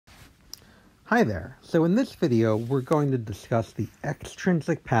Hi there. So in this video, we're going to discuss the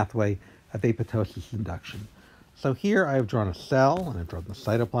extrinsic pathway of apoptosis induction. So here I've drawn a cell, and I've drawn the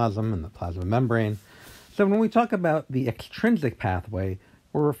cytoplasm and the plasma membrane. So when we talk about the extrinsic pathway,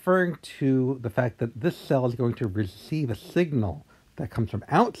 we're referring to the fact that this cell is going to receive a signal that comes from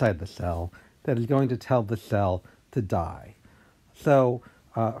outside the cell that is going to tell the cell to die. So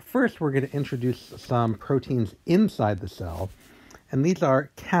first we're going to introduce some proteins inside the cell, and these are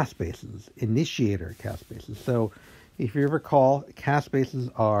caspases, initiator caspases. So if you recall,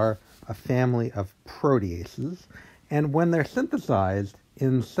 caspases are a family of proteases, and when they're synthesized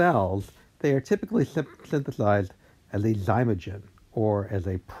in cells, they are typically synthesized as a zymogen or as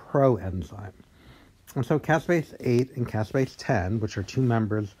a proenzyme. And so caspase 8 and caspase 10, which are two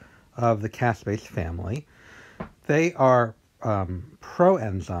members of the caspase family, they are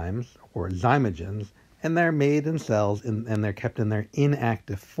proenzymes or zymogens, and they're made in cells and they're kept in their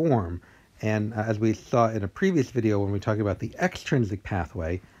inactive form. And as we saw in a previous video when we talked about the extrinsic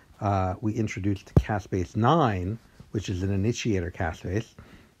pathway, we introduced caspase 9, which is an initiator caspase.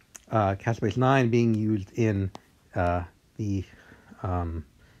 Caspase 9 being used in the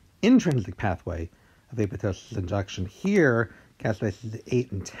intrinsic pathway of apoptosis induction. Here, caspases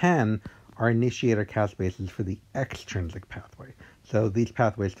 8 and 10 are initiator caspases for the extrinsic pathway. So these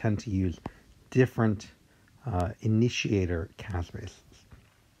pathways tend to use different initiator caspases.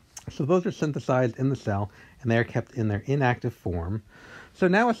 So those are synthesized in the cell, and they are kept in their inactive form. So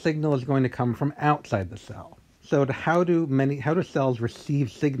now a signal is going to come from outside the cell. So how do cells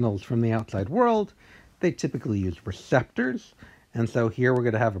receive signals from the outside world? They typically use receptors. And so here we're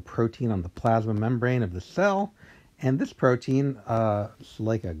going to have a protein on the plasma membrane of the cell. And this protein,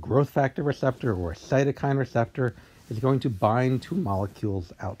 like a growth factor receptor or a cytokine receptor, is going to bind to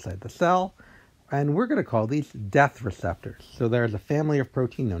molecules outside the cell. And we're going to call these death receptors. So there's a family of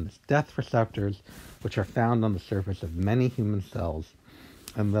protein known as death receptors, which are found on the surface of many human cells.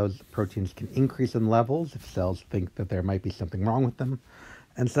 And those proteins can increase in levels if cells think that there might be something wrong with them.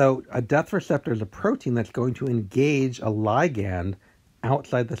 And so a death receptor is a protein that's going to engage a ligand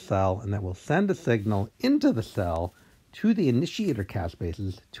outside the cell, and that will send a signal into the cell to the initiator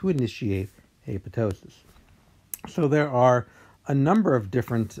caspases to initiate apoptosis. So there are a number of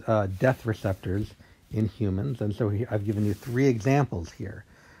different death receptors in humans, and so I've given you three examples here.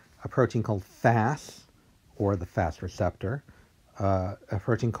 A protein called FAS, or the FAS receptor, a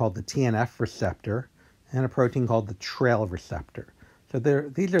protein called the TNF receptor, and a protein called the trail receptor. So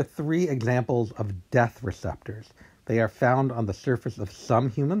these are three examples of death receptors. They are found on the surface of some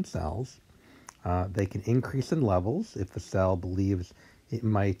human cells. They can increase in levels if the cell believes it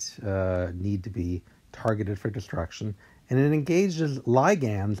might need to be targeted for destruction. And it engages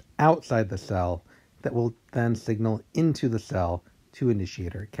ligands outside the cell that will then signal into the cell to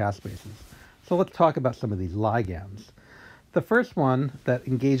initiator caspases. So let's talk about some of these ligands. The first one that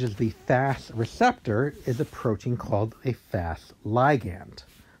engages the FAS receptor is a protein called a FAS ligand.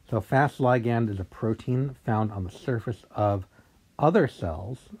 So a FAS ligand is a protein found on the surface of other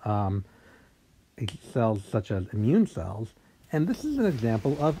cells, cells such as immune cells, and this is an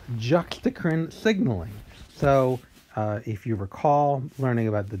example of juxtacrine signaling. So if you recall learning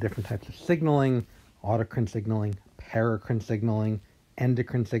about the different types of signaling, autocrine signaling, paracrine signaling,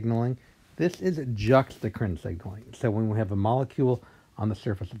 endocrine signaling, this is juxtacrine signaling. So when we have a molecule on the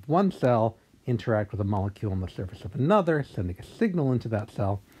surface of one cell interact with a molecule on the surface of another, sending a signal into that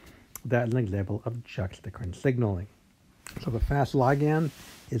cell, that is an example of juxtacrine signaling. So the FAS ligand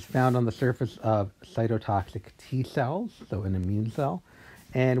is found on the surface of cytotoxic T cells, so an immune cell.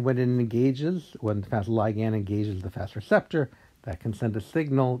 And when the FAS ligand engages the FAS receptor, that can send a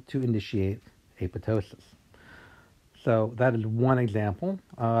signal to initiate apoptosis. So that is one example.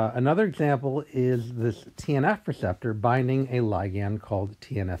 Another example is this TNF receptor binding a ligand called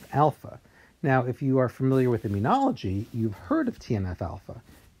TNF-alpha. Now, if you are familiar with immunology, you've heard of TNF-alpha.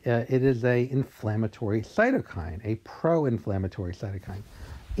 It is an inflammatory cytokine, a pro-inflammatory cytokine.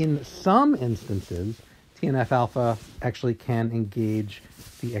 In some instances, TNF-alpha actually can engage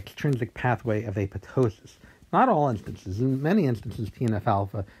the extrinsic pathway of apoptosis. Not all instances. In many instances,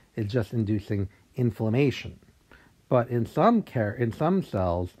 TNF-alpha is just inducing inflammation. But in some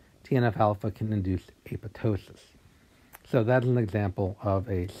cells, TNF-alpha can induce apoptosis. So that is an example of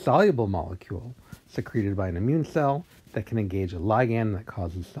a soluble molecule secreted by an immune cell that can engage a ligand that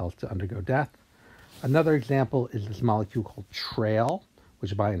causes cells to undergo death. Another example is this molecule called trail,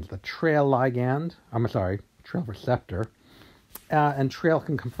 which binds the trail receptor. And trail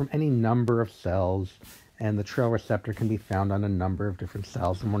can come from any number of cells, and the trail receptor can be found on a number of different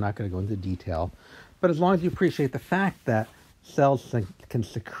cells, and we're not going to go into detail. But as long as you appreciate the fact that cells can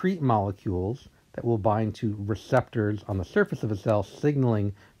secrete molecules that will bind to receptors on the surface of a cell,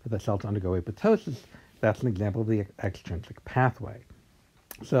 signaling for the cell to undergo apoptosis. That's an example of the extrinsic pathway.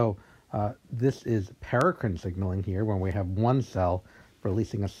 So this is paracrine signaling here, when we have one cell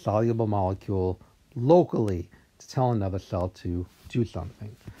releasing a soluble molecule locally to tell another cell to do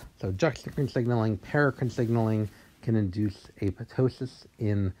something. So juxtacrine signaling, paracrine signaling can induce apoptosis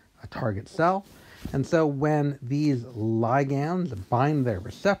in a target cell. And so when these ligands bind their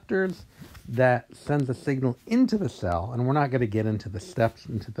receptors, that sends a signal into the cell, and we're not going to get into the steps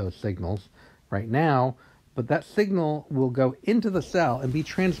into those signals right now, but that signal will go into the cell and be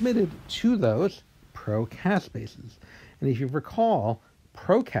transmitted to those procaspases. And if you recall,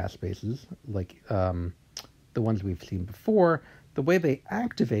 procaspases, like the ones we've seen before, the way they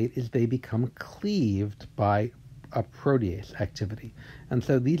activate is they become cleaved by a protease activity. And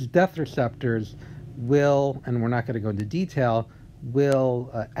so these death receptors will, and we're not going to go into detail,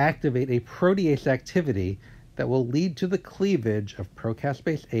 will activate a protease activity that will lead to the cleavage of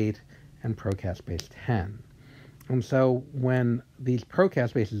procaspase 8 and procaspase 10. And so when these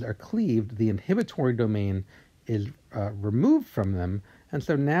procaspases are cleaved, the inhibitory domain is removed from them, and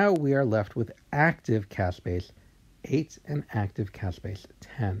so now we are left with active caspase 8 and active caspase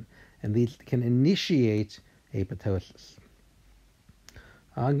 10. And these can initiate apoptosis.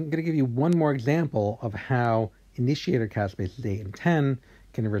 I'm going to give you one more example of how initiator caspases 8 and 10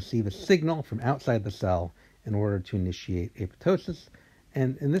 can receive a signal from outside the cell in order to initiate apoptosis.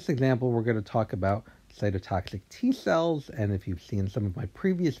 And in this example, we're going to talk about cytotoxic T cells. And if you've seen some of my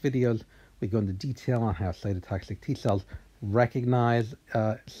previous videos, we go into detail on how cytotoxic T cells recognize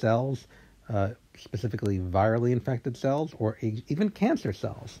cells, specifically virally infected cells or even cancer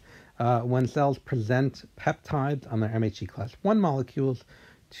cells. When cells present peptides on their MHC class I molecules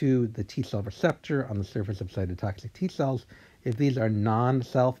to the T cell receptor on the surface of cytotoxic T cells, if these are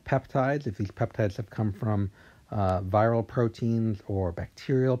non-self peptides, if these peptides have come from viral proteins or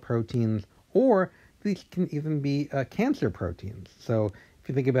bacterial proteins, or these can even be cancer proteins. So if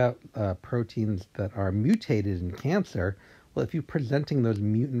you think about proteins that are mutated in cancer, well, if you're presenting those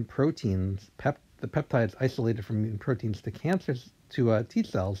mutant proteins, the peptides isolated from mutant proteins to cancers, to T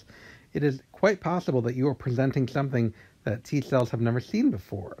cells, it is quite possible that you are presenting something that T cells have never seen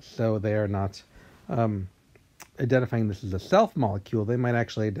before. So they are not identifying this as a self molecule. They might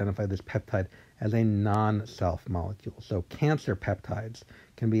actually identify this peptide as a non-self molecule. So cancer peptides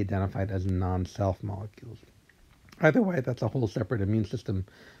can be identified as non-self molecules. Either way, that's a whole separate immune system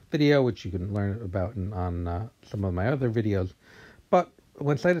video, which you can learn about on some of my other videos. But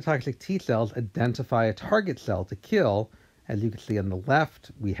when cytotoxic T cells identify a target cell to kill, as you can see on the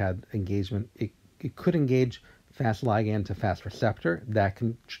left, we had engagement. It could engage fast ligand to fast receptor. That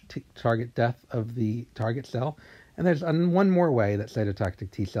can target death of the target cell. And there's one more way that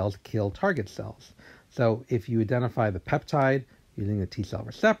cytotoxic T cells kill target cells. So if you identify the peptide using the T cell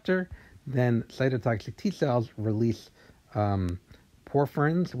receptor, then cytotoxic T cells release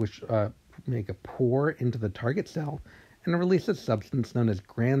porphyrins, which make a pore into the target cell, and release a substance known as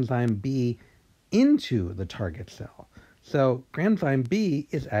granzyme B into the target cell. So granzyme B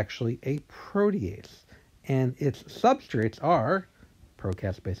is actually a protease, and its substrates are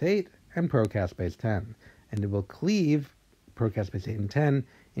procaspase 8 and procaspase 10, and it will cleave procaspase 8 and 10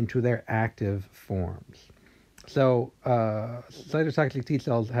 into their active forms. So cytotoxic T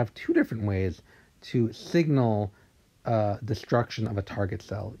cells have two different ways to signal destruction of a target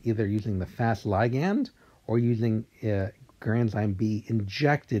cell, either using the fast ligand or using granzyme B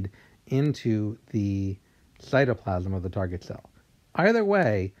injected into the cytoplasm of the target cell. Either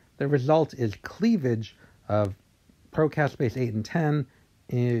way, the result is cleavage of procaspase 8 and 10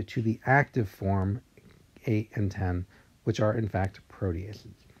 to the active form 8 and 10, which are in fact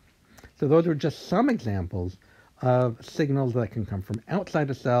proteases. So those are just some examples of signals that can come from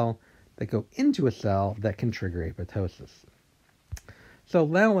outside a cell that go into a cell that can trigger apoptosis. So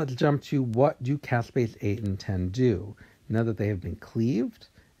now let's jump to what do caspase 8 and 10 do. Now that they have been cleaved,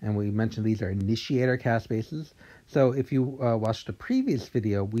 and we mentioned these are initiator caspases. So if you watched a previous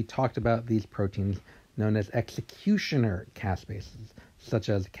video, we talked about these proteins known as executioner caspases, such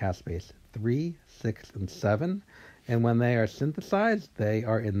as caspase 3, 6, and 7. And when they are synthesized, they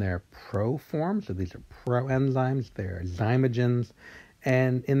are in their pro form. So these are proenzymes, they're zymogens,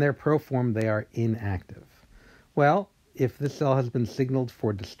 and in their pro form, they are inactive. Well, if this cell has been signaled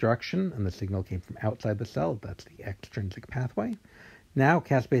for destruction, and the signal came from outside the cell, that's the extrinsic pathway. Now,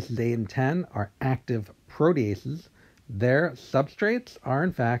 caspases 8 and 10 are active proteases. Their substrates are,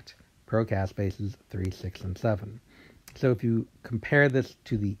 in fact, procaspases 3, 6, and 7. So if you compare this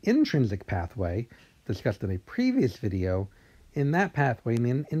to the intrinsic pathway discussed in a previous video, in that pathway, in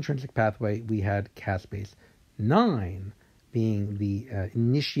the intrinsic pathway, we had caspase 9 being the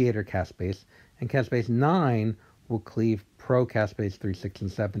initiator caspase, and caspase 9 will cleave pro-caspase 3, 6,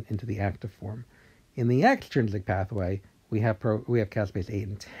 and 7 into the active form. In the extrinsic pathway, we have caspase 8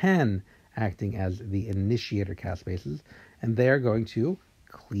 and 10 acting as the initiator caspases, and they're going to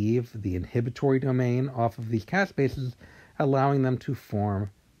cleave the inhibitory domain off of these caspases, allowing them to form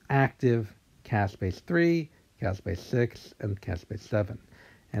active caspase 3, caspase 6, and caspase 7.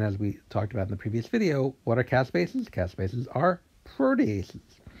 And as we talked about in the previous video, what are caspases? Caspases are proteases.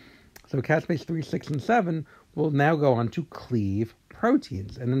 So caspase 3, 6, and 7 will now go on to cleave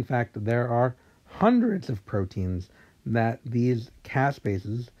proteins. And in fact, there are hundreds of proteins that these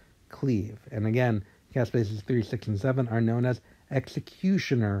caspases cleave. And again, caspases 3, 6, and 7 are known as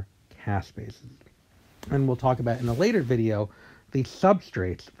executioner caspases. And we'll talk about in a later video the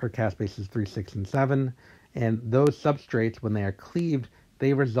substrates for caspases 3, 6, and 7. And those substrates, when they are cleaved,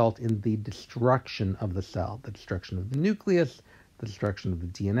 they result in the destruction of the cell, the destruction of the nucleus, the destruction of the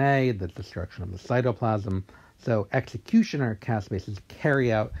DNA, the destruction of the cytoplasm. So executioner caspases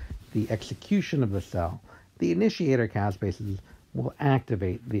carry out the execution of the cell. The initiator caspases will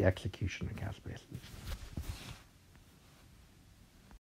activate the executioner caspases.